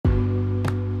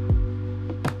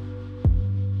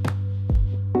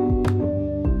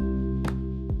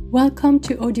Welcome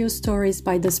to Audio Stories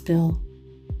by The Spill.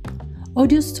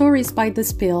 Audio Stories by The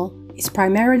Spill is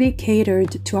primarily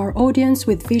catered to our audience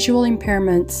with visual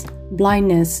impairments,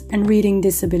 blindness, and reading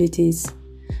disabilities,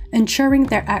 ensuring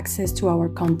their access to our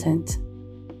content.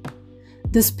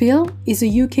 The Spill is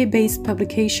a UK-based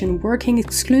publication working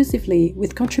exclusively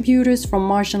with contributors from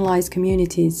marginalised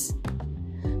communities.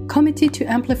 Committed to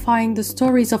amplifying the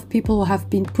stories of people who have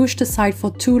been pushed aside for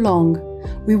too long,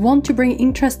 we want to bring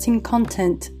interesting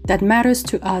content that matters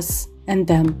to us and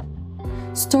them.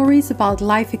 Stories about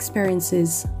life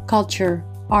experiences, culture,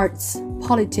 arts,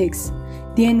 politics,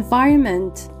 the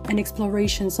environment, and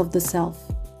explorations of the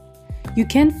self. You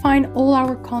can find all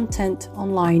our content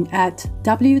online at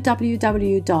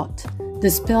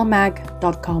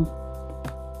www.thespillmag.com.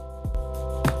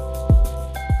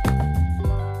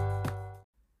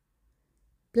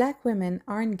 Black women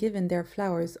aren't given their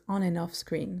flowers on and off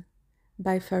screen,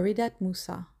 by Faridat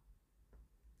Musa.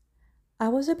 I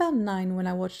was about 9 when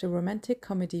I watched a romantic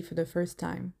comedy for the first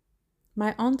time.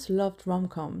 My aunt loved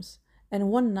rom-coms,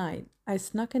 and one night I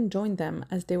snuck and joined them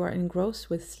as they were engrossed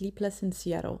with Sleepless in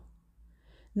Seattle.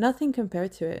 Nothing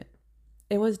compared to it.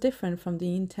 It was different from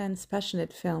the intense,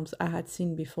 passionate films I had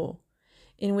seen before,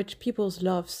 in which people's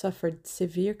love suffered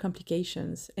severe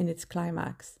complications in its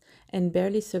climax and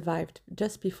barely survived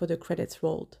just before the credits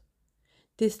rolled.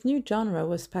 This new genre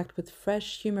was packed with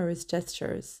fresh, humorous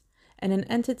gestures and an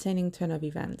entertaining turn of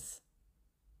events.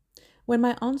 When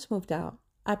my aunts moved out,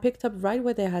 I picked up right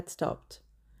where they had stopped.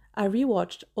 I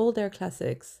rewatched all their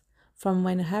classics, from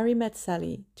When Harry Met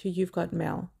Sally to You've Got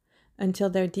Mail,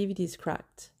 until their DVDs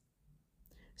cracked.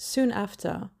 Soon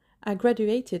after, I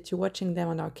graduated to watching them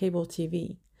on our cable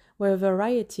TV, where a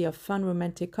variety of fun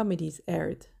romantic comedies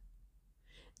aired.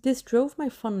 This drove my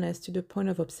fondness to the point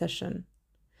of obsession.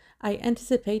 I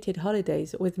anticipated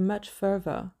holidays with much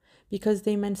fervor because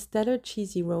they meant stellar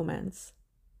cheesy romance.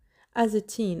 As a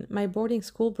teen, my boarding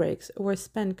school breaks were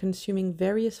spent consuming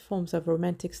various forms of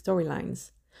romantic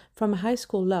storylines, from high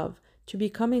school love to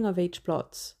coming-of-age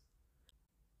plots.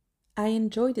 I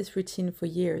enjoyed this routine for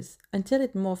years until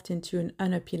it morphed into an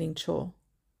unappealing chore.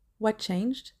 What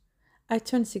changed? I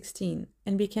turned 16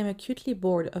 and became acutely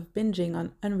bored of binging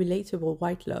on unrelatable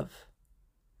white love.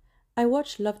 I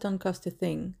watched Love Don't Cost a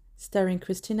Thing, starring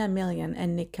Christina Milian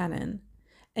and Nick Cannon,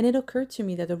 and it occurred to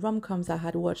me that the rom-coms I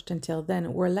had watched until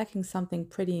then were lacking something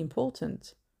pretty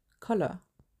important: color.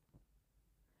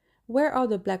 Where are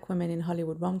the black women in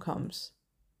Hollywood rom-coms?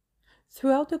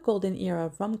 Throughout the golden era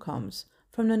of rom-coms,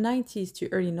 from the 90s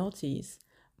to early noughties,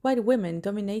 white women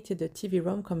dominated the TV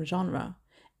rom-com genre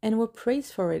and were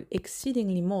praised for it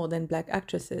exceedingly more than black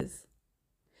actresses.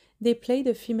 They played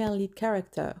a female lead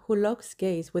character who locks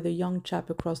gaze with a young chap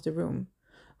across the room,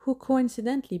 who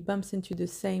coincidentally bumps into the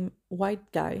same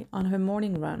white guy on her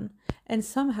morning run and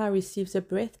somehow receives a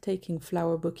breathtaking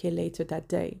flower bouquet later that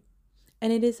day,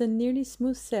 and it is a nearly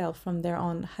smooth sail from there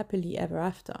on happily ever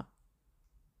after.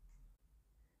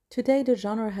 Today the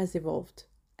genre has evolved,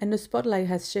 and the spotlight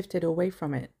has shifted away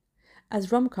from it,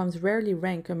 as rom-coms rarely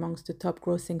rank amongst the top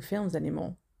grossing films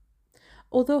anymore.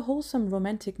 Although wholesome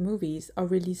romantic movies are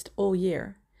released all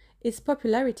year, its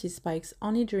popularity spikes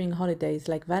only during holidays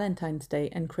like Valentine's Day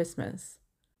and Christmas.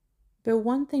 But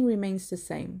one thing remains the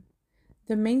same.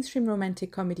 The mainstream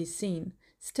romantic comedy scene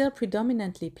still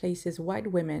predominantly places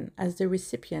white women as the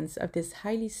recipients of this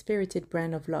highly spirited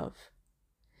brand of love.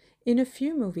 In a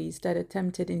few movies that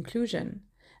attempted inclusion,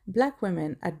 black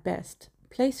women, at best,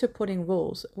 play supporting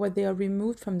roles where they are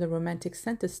removed from the romantic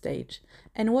center stage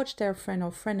and watch their friend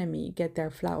or frenemy get their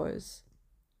flowers.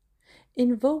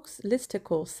 In Vogue's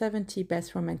listicle 70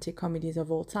 best romantic comedies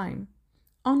of all time,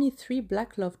 only 3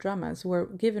 black love dramas were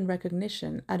given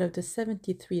recognition out of the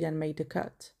 73 that made the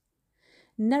cut.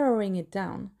 Narrowing it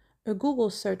down, a Google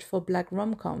search for black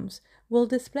rom-coms will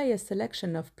display a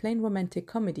selection of plain romantic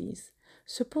comedies,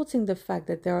 supporting the fact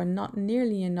that there are not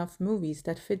nearly enough movies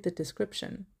that fit the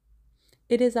description.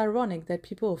 It is ironic that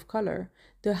people of color,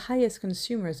 the highest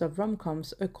consumers of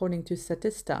rom-coms according to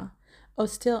Statista, are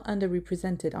still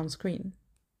underrepresented on screen.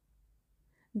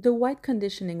 The white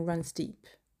conditioning runs deep.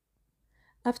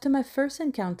 After my first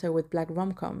encounter with black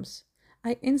rom-coms,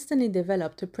 I instantly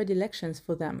developed a predilection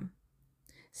for them.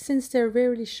 Since they're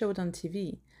rarely showed on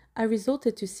TV, I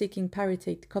resorted to seeking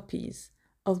pirated copies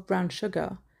of Brown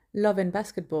Sugar, Love and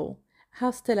Basketball,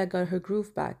 How Stella Got Her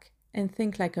Groove Back, and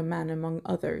Think Like a Man, among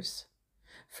others,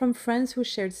 from friends who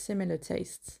shared similar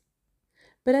tastes.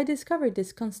 But I discovered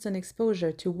this constant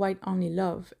exposure to white-only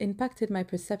love impacted my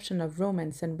perception of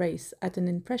romance and race at an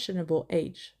impressionable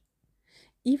age.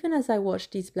 Even as I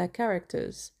watched these black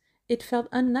characters, It felt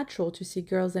unnatural to see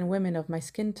girls and women of my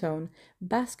skin tone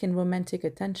bask in romantic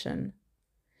attention.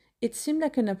 It seemed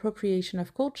like an appropriation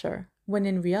of culture, when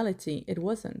in reality it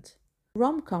wasn't.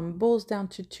 Rom-com boils down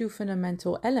to two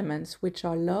fundamental elements, which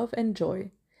are love and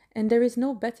joy, and there is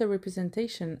no better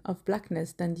representation of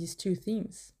blackness than these two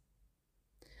themes.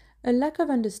 A lack of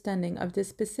understanding of this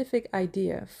specific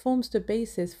idea forms the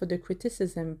basis for the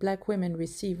criticism Black women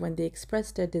receive when they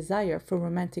express their desire for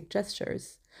romantic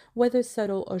gestures, whether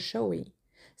subtle or showy,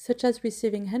 such as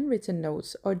receiving handwritten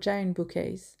notes or giant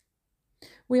bouquets.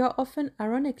 We are often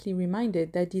ironically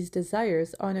reminded that these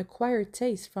desires are an acquired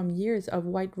taste from years of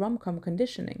white rom-com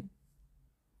conditioning.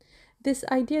 This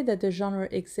idea that the genre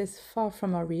exists far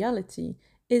from our reality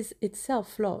is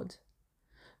itself flawed.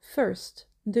 First,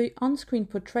 the on-screen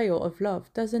portrayal of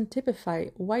love doesn't typify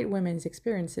white women's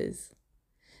experiences.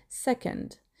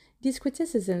 Second, these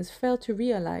criticisms fail to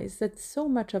realize that so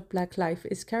much of Black life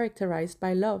is characterized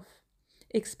by love,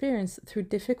 experienced through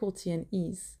difficulty and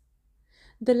ease.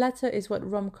 The latter is what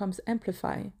rom-coms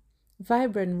amplify,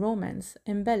 vibrant romance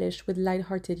embellished with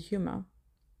light-hearted humor.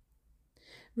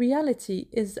 Reality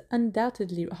is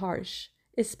undoubtedly harsh,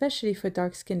 especially for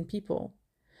dark-skinned people,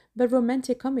 but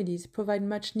romantic comedies provide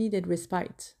much-needed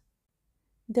respite.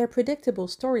 Their predictable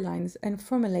storylines and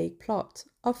formulaic plot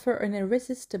offer an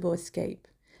irresistible escape,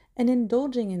 and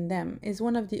indulging in them is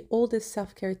one of the oldest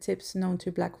self-care tips known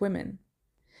to Black women.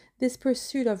 This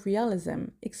pursuit of realism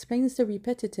explains the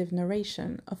repetitive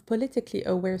narration of politically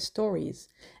aware stories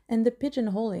and the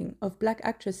pigeonholing of Black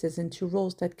actresses into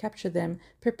roles that capture them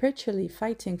perpetually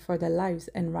fighting for their lives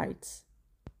and rights.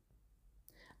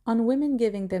 On women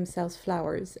giving themselves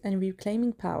flowers and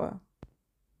reclaiming power.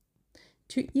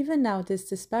 To even out this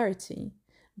disparity,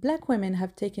 Black women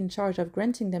have taken charge of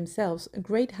granting themselves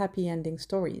great happy ending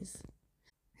stories.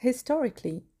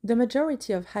 Historically, the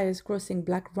majority of highest grossing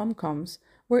Black rom-coms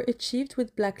were achieved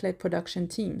with Black-led production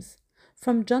teams,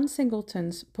 from John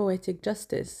Singleton's Poetic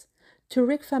Justice to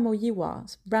Rick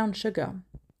Famuyiwa's Brown Sugar.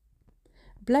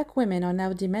 Black women are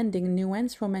now demanding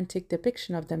nuanced romantic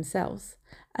depiction of themselves,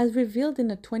 as revealed in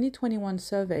a 2021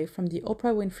 survey from the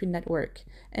Oprah Winfrey Network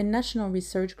and National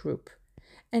Research Group,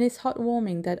 and it's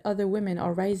heartwarming that other women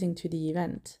are rising to the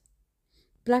event.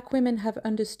 Black women have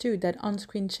understood that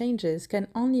on-screen changes can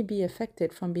only be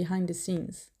effected from behind the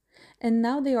scenes, and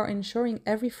now they are ensuring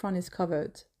every front is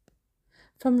covered.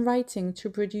 From writing to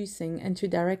producing and to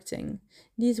directing,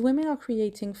 these women are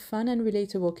creating fun and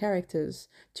relatable characters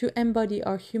to embody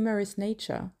our humorous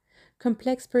nature,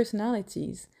 complex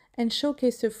personalities, and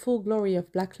showcase the full glory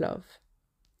of Black love.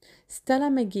 Stella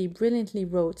McGee brilliantly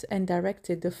wrote and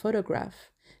directed The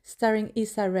Photograph, starring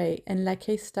Issa Rae and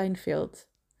Lakeith Stanfield.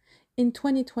 In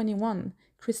 2021,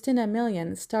 Christina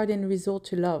Milian starred in Resort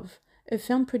to Love, a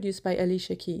film produced by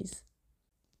Alicia Keys.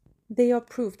 They are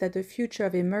proof that the future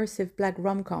of immersive Black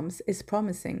rom-coms is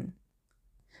promising.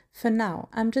 For now,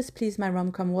 I'm just pleased my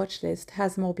rom-com watchlist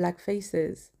has more Black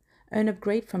faces, an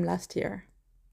upgrade from last year.